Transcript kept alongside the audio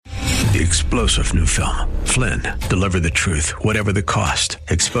The explosive new film, Flynn, deliver the truth, whatever the cost,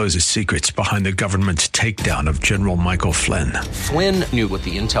 exposes secrets behind the government's takedown of General Michael Flynn. Flynn knew what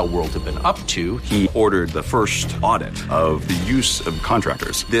the intel world had been up to. He ordered the first audit of the use of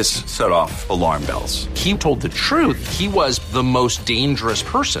contractors. This set off alarm bells. He told the truth. He was the most dangerous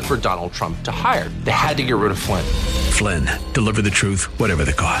person for Donald Trump to hire. They had to get rid of Flynn. Flynn, deliver the truth, whatever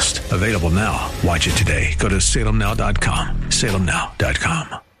the cost. Available now. Watch it today. Go to salemnow.com.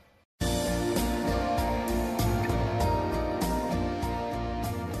 salemnow.com.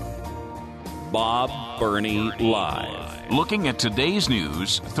 Bob Burney Live. Looking at today's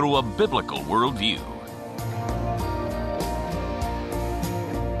news through a biblical worldview.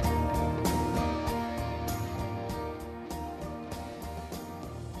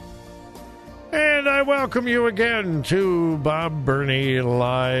 And I welcome you again to Bob Burney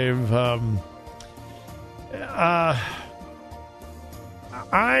Live.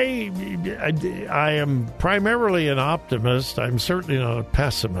 I am primarily an optimist. I'm certainly not a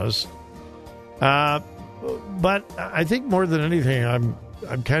pessimist. But I think more than anything,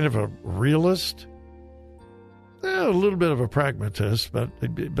 I'm kind of a realist. A little bit of a pragmatist, but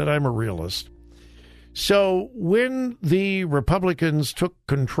I'm a realist. So when the Republicans took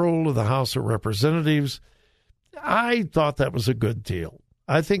control of the House of Representatives, I thought that was a good deal.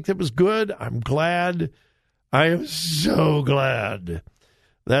 I think that was good. I'm glad. I am so glad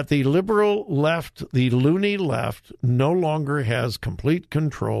that the liberal left, the loony left, no longer has complete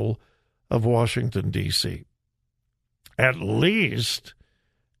control of Washington, D.C. At least,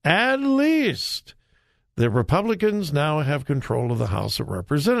 the Republicans now have control of the House of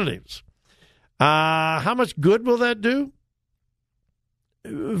Representatives. How much good will that do?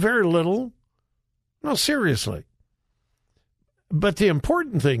 Very little. No, seriously. But the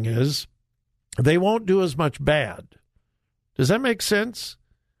important thing is they won't do as much bad. Does that make sense?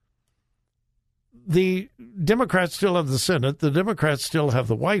 The Democrats still have the Senate. The Democrats still have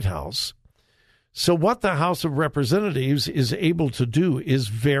the White House. So what the House of Representatives is able to do is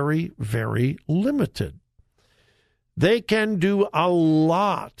very, very limited. They can do a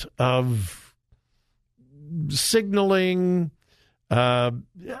lot of signaling. I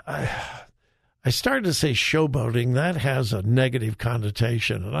started to say showboating. That has a negative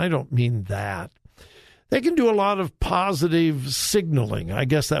connotation, and I don't mean that. They can do a lot of positive signaling. I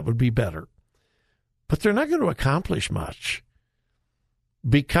guess that would be better. But they're not going to accomplish much,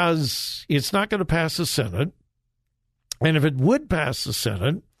 because it's not going to pass the Senate. And if it would pass the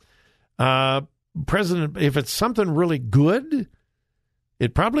Senate, if it's something really good,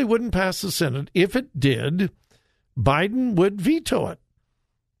 it probably wouldn't pass the Senate. If it did, Biden would veto it.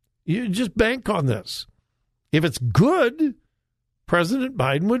 You just bank on this. If it's good, President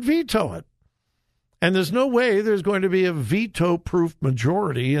Biden would veto it. And there's no way there's going to be a veto-proof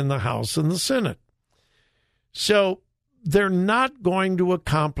majority in the House and the Senate. So they're not going to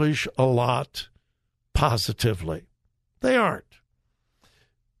accomplish a lot positively. They aren't.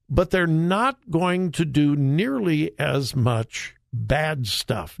 But they're not going to do nearly as much bad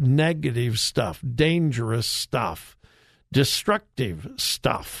stuff, negative stuff, dangerous stuff, destructive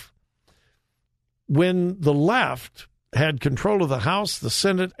stuff. When the left had control of the House, the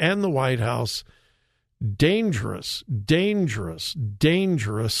Senate, and the White House, dangerous, dangerous,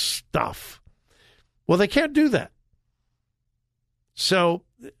 dangerous stuff. Well, they can't do that. So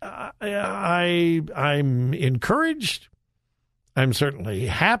I'm encouraged. I'm certainly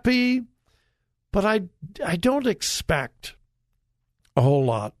happy, but I don't expect a whole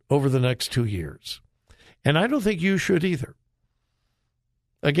lot over the next 2 years. And I don't think you should either.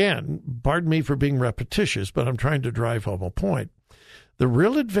 Again, pardon me for being repetitious, but I'm trying to drive home a point. The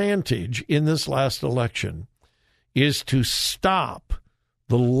real advantage in this last election is to stop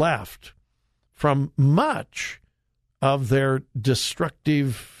the left from much of their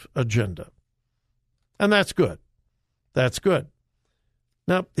destructive agenda. And that's good. That's good.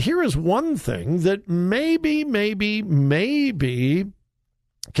 Now, here is one thing that maybe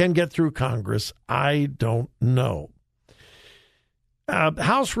can get through Congress. I don't know.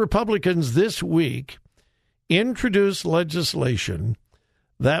 House Republicans this week introduced legislation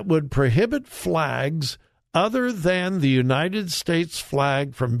that would prohibit flags other than the United States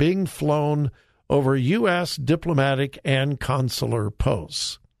flag from being flown over U.S. diplomatic and consular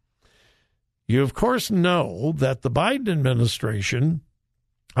posts. You, of course, know that the Biden administration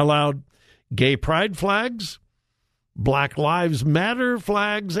allowed gay pride flags, Black Lives Matter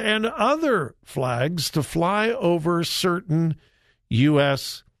flags, and other flags to fly over certain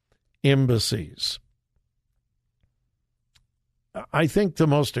U.S. embassies. I think the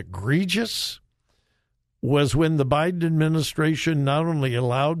most egregious was when the Biden administration not only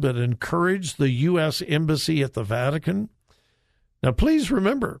allowed but encouraged the U.S. Embassy at the Vatican. Now, please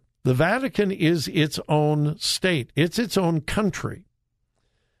remember, the Vatican is its own state. It's its own country.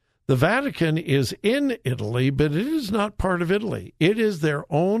 The Vatican is in Italy, but it is not part of Italy. It is their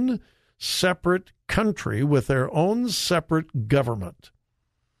own separate country with their own separate government.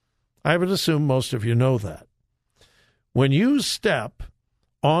 I would assume most of you know that. When you step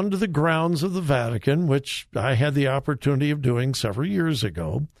onto the grounds of the Vatican, which I had the opportunity of doing several years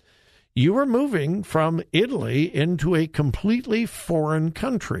ago, you are moving from Italy into a completely foreign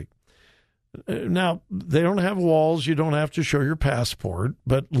country. Now, they don't have walls. You don't have to show your passport,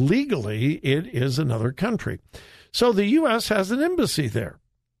 but legally it is another country. So the U.S. has an embassy there.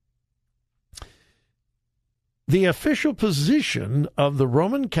 The official position of the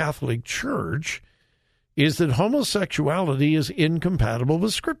Roman Catholic Church is that homosexuality is incompatible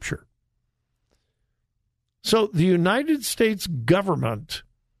with Scripture. So the United States government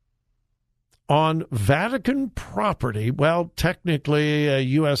on Vatican property, well, technically a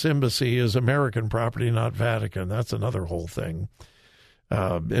U.S. embassy is American property, not Vatican. That's another whole thing.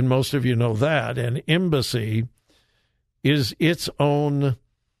 And most of you know that. An embassy is its own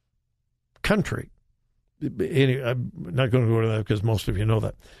country. Anyway, I'm not going to go into that because most of you know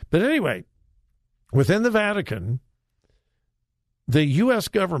that. But anyway, within the Vatican, the U.S.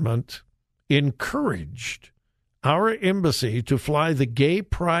 government encouraged our embassy to fly the gay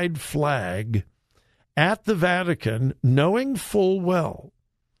pride flag at the Vatican, knowing full well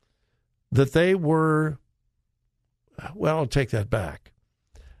that they were, well, I'll take that back.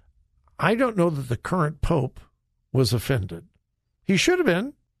 I don't know that the current Pope was offended. He should have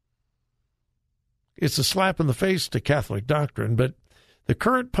been. It's a slap in the face to Catholic doctrine, but the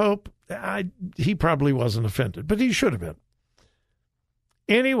current Pope, he probably wasn't offended, but he should have been.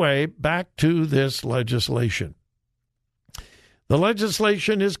 Anyway, back to this legislation. The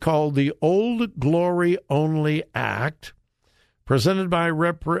legislation is called the Old Glory Only Act, presented by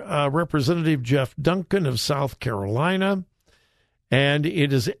Representative Jeff Duncan of South Carolina, and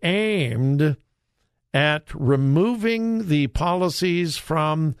it is aimed at removing the policies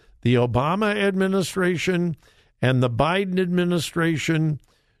from the Obama administration and the Biden administration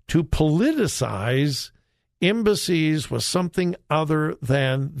to politicize embassies with something other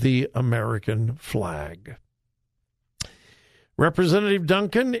than the American flag. Representative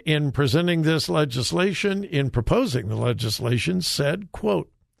Duncan, in presenting this legislation, in proposing the legislation, said,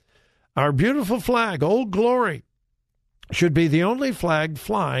 quote, "Our beautiful flag, Old Glory, should be the only flag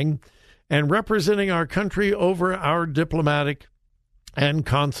flying and representing our country over our diplomatic and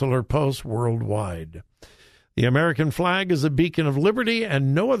consular posts worldwide. The American flag is a beacon of liberty,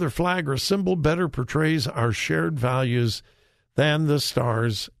 and no other flag or symbol better portrays our shared values than the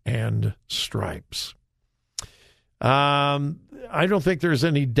stars and stripes." I don't think there's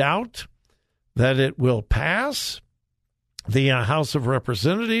any doubt that it will pass the House of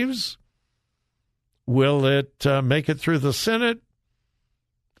Representatives. Will it make it through the Senate?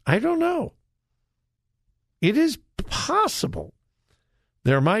 I don't know. It is possible.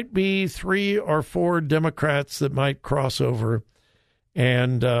 There might be 3 or 4 Democrats that might cross over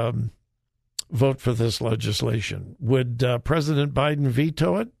and vote for this legislation. Would President Biden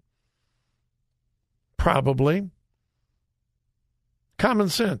veto it? Probably. Common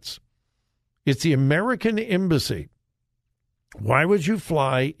sense. It's the American embassy. Why would you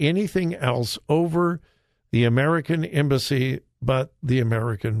fly anything else over the American embassy but the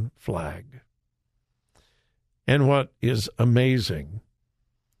American flag? And what is amazing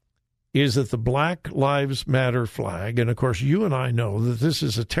is that the Black Lives Matter flag, and of course you and I know that this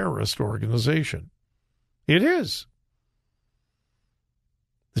is a terrorist organization. It is.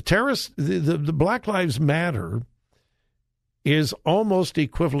 The Black Lives Matter is almost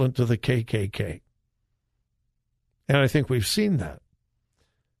equivalent to the KKK. And I think we've seen that.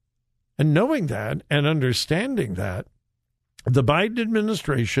 And knowing that and understanding that, the Biden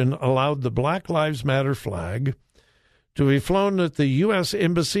administration allowed the Black Lives Matter flag to be flown at the U.S.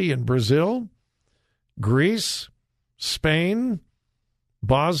 Embassy in Brazil, Greece, Spain,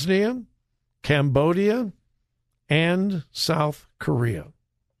 Bosnia, Cambodia, and South Korea.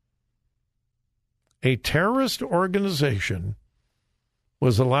 A terrorist organization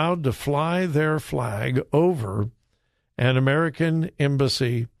was allowed to fly their flag over an American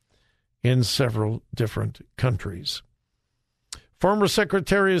embassy in several different countries. Former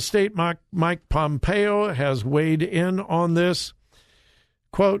Secretary of State Mike Pompeo has weighed in on this.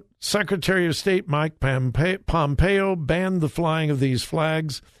 Quote, "Secretary of State Mike Pompeo banned the flying of these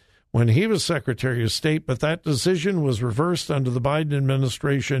flags when he was Secretary of State, but that decision was reversed under the Biden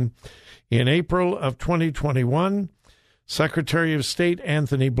administration in April of 2021. Secretary of State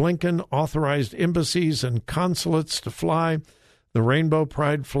Anthony Blinken authorized embassies and consulates to fly the rainbow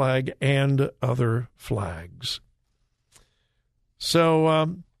pride flag and other flags.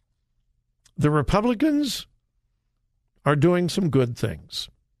 So the Republicans are doing some good things.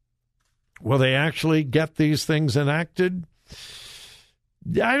 Will they actually get these things enacted?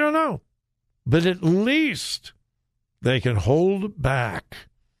 I don't know. But at least they can hold back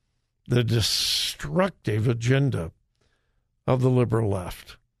the destructive agenda of the liberal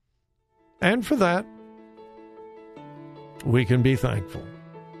left. And for that, we can be thankful.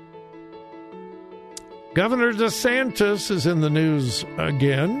 Governor DeSantis is in the news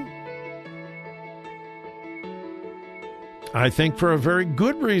again. I think for a very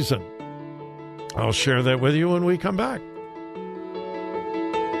good reason. I'll share that with you when we come back.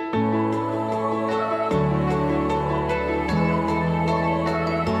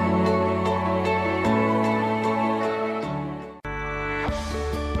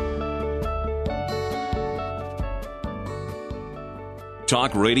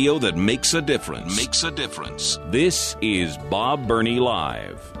 Talk radio that makes a difference. Makes a difference. This is Bob Burney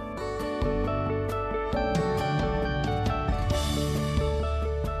Live.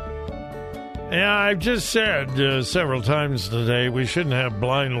 Yeah, I've just said several times today we shouldn't have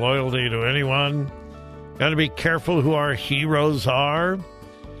blind loyalty to anyone. Got to be careful who our heroes are.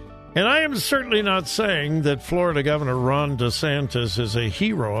 And I am certainly not saying that Florida Governor Ron DeSantis is a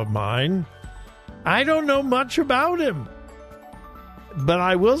hero of mine. I don't know much about him. But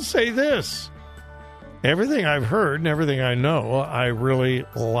I will say this. Everything I've heard and everything I know, I really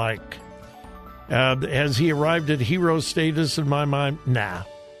like. Has he arrived at hero status in my mind? Nah.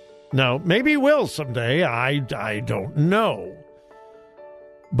 No, maybe he will someday. I don't know.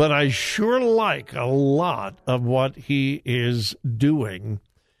 But I sure like a lot of what he is doing.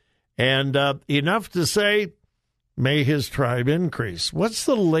 And enough to say, may his tribe increase. What's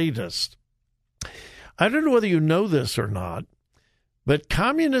the latest? I don't know whether you know this or not, but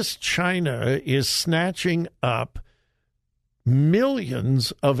communist China is snatching up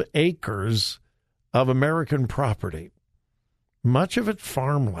millions of acres of American property, much of it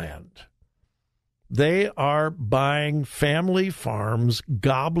farmland. They are buying family farms,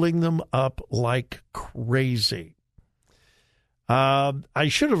 gobbling them up like crazy. I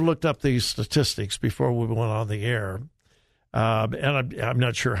should have looked up these statistics before we went on the air, and I'm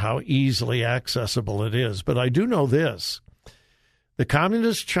not sure how easily accessible it is, but I do know this. The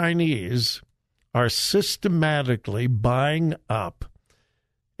communist Chinese are systematically buying up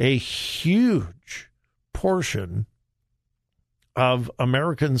a huge portion of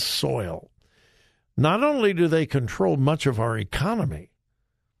American soil. Not only do they control much of our economy,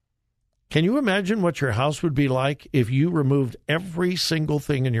 can you imagine what your house would be like if you removed every single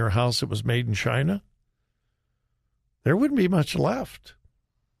thing in your house that was made in China? There wouldn't be much left.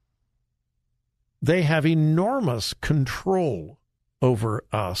 They have enormous control over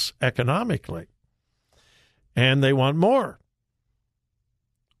us economically, and they want more.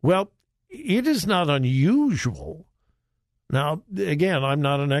 Well, it is not unusual. Now, again, I'm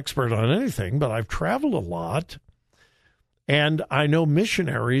not an expert on anything, but I've traveled a lot, and I know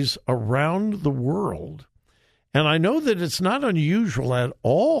missionaries around the world, and I know that it's not unusual at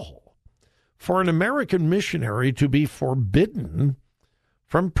all for an American missionary to be forbidden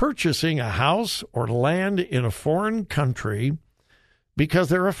from purchasing a house or land in a foreign country because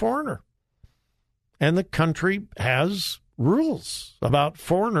they're a foreigner. And the country has rules about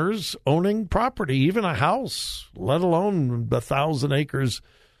foreigners owning property, even a house, let alone 1,000 acres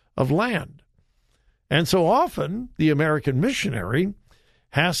of land. And so often the American missionary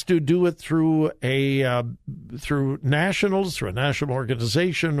has to do it through through nationals, through a national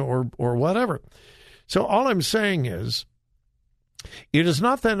organization or whatever. So all I'm saying is it is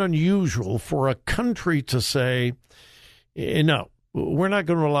not that unusual for a country to say, no, we're not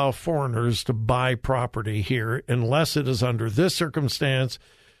going to allow foreigners to buy property here unless it is under this circumstance,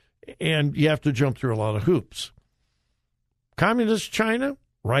 and you have to jump through a lot of hoops. Communist China,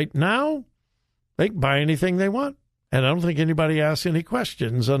 right now, they can buy anything they want, and I don't think anybody asks any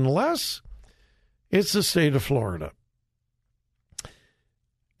questions unless it's the state of Florida.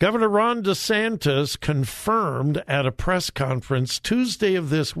 Governor Ron DeSantis confirmed at a press conference Tuesday of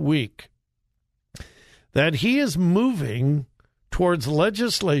this week that he is moving towards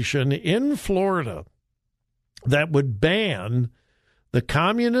legislation in Florida that would ban the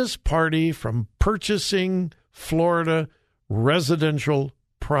Communist Party from purchasing Florida residential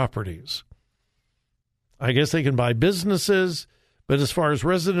properties. I guess they can buy businesses, But as far as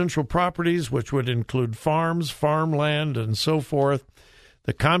residential properties, which would include farms, farmland, and so forth,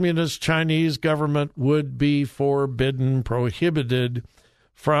 the communist Chinese government would be prohibited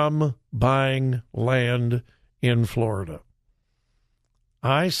from buying land in Florida.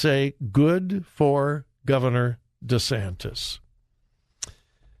 I say good for Governor DeSantis.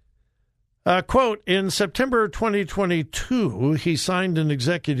 Quote, in September 2022, he signed an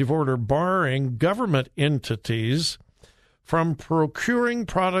executive order barring government entities from procuring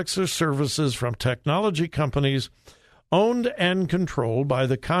products or services from technology companies owned and controlled by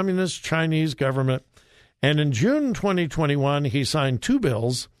the communist Chinese government. And in June 2021, he signed 2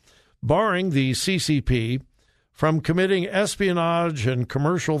 bills barring the CCP from committing espionage and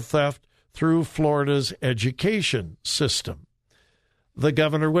commercial theft through Florida's education system. The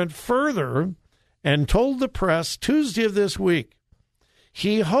governor went further and told the press Tuesday of this week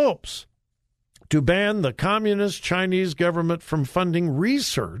he hopes to ban the communist Chinese government from funding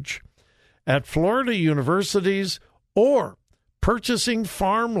research at Florida universities or purchasing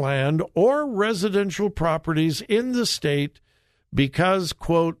farmland or residential properties in the state because,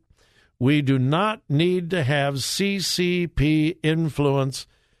 quote, we do not need to have CCP influence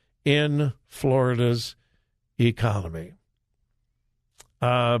in Florida's economy.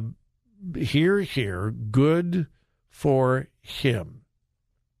 Here, good for him.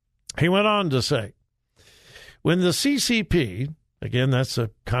 He went on to say, when the CCP, again, that's a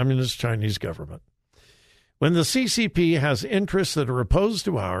communist Chinese government, when the CCP has interests that are opposed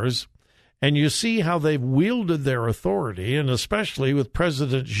to ours, and you see how they've wielded their authority, and especially with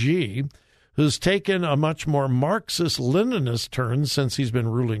President Xi, who's taken a much more Marxist-Leninist turn since he's been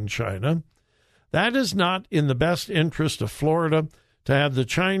ruling China, that is not in the best interest of Florida to have the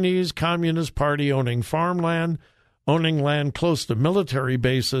Chinese Communist Party owning farmland, owning land close to military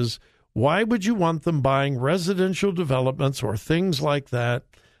bases. Why would you want them buying residential developments or things like that?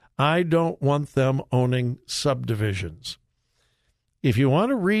 I don't want them owning subdivisions. If you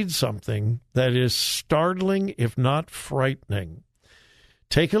want to read something that is startling, if not frightening,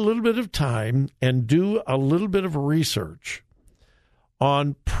 take a little bit of time and do a little bit of research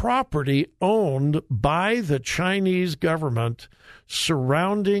on property owned by the Chinese government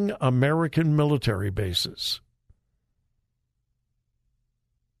surrounding American military bases.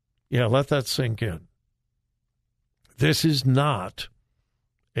 Yeah, let that sink in. This is not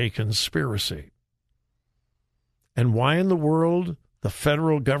a conspiracy. And why in the world the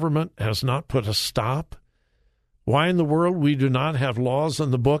federal government has not put a stop? Why in the world we do not have laws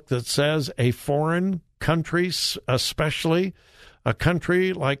in the book that says a foreign country, especially a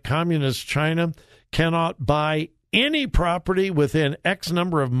country like communist China, cannot buy any property within X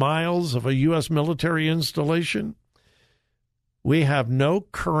number of miles of a U.S. military installation? We have no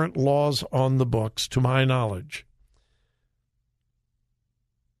current laws on the books, to my knowledge.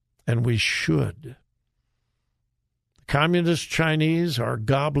 And we should. The communist Chinese are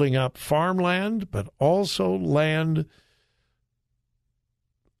gobbling up farmland, but also land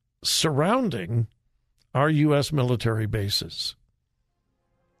surrounding our U.S. military bases.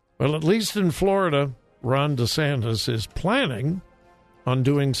 Well, at least in Florida, Ron DeSantis is planning on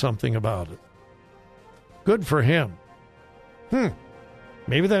doing something about it. Good for him.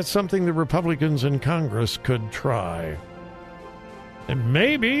 Maybe that's something the Republicans in Congress could try. And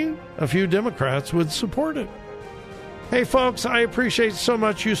maybe a few Democrats would support it. Hey, folks, I appreciate so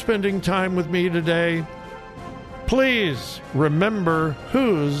much you spending time with me today. Please remember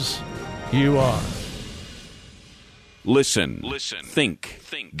whose you are. Listen, think,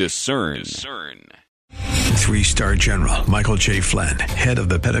 discern. 3-star General Michael J. Flynn, head of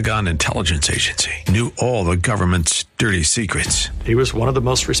the Pentagon Intelligence Agency, knew all the government's dirty secrets. He was one of the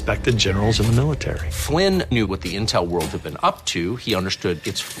most respected generals in the military. Flynn knew what the intel world had been up to. He understood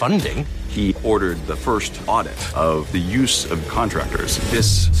its funding. He ordered the first audit of the use of contractors.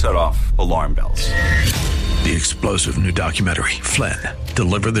 This set off alarm bells. The explosive new documentary, Flynn,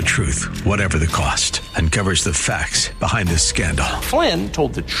 Deliver the Truth, Whatever the Cost, uncovers the facts behind this scandal. Flynn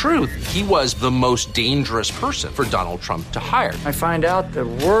told the truth. He was the most dangerous person for Donald Trump to hire. I find out the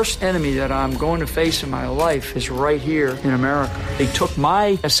worst enemy that I'm going to face in my life is right here in America. They took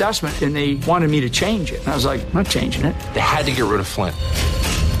my assessment and they wanted me to change it. And I was like, I'm not changing it. They had to get rid of Flynn.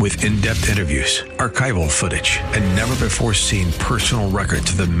 With in-depth interviews, archival footage, and never-before-seen personal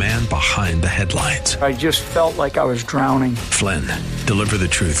records of the man behind the headlines. I just felt like I was drowning. Flynn, Deliver the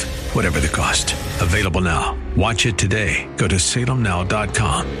Truth, Whatever the Cost. Available now. Watch it today. Go to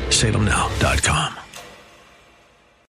salemnow.com. salemnow.com.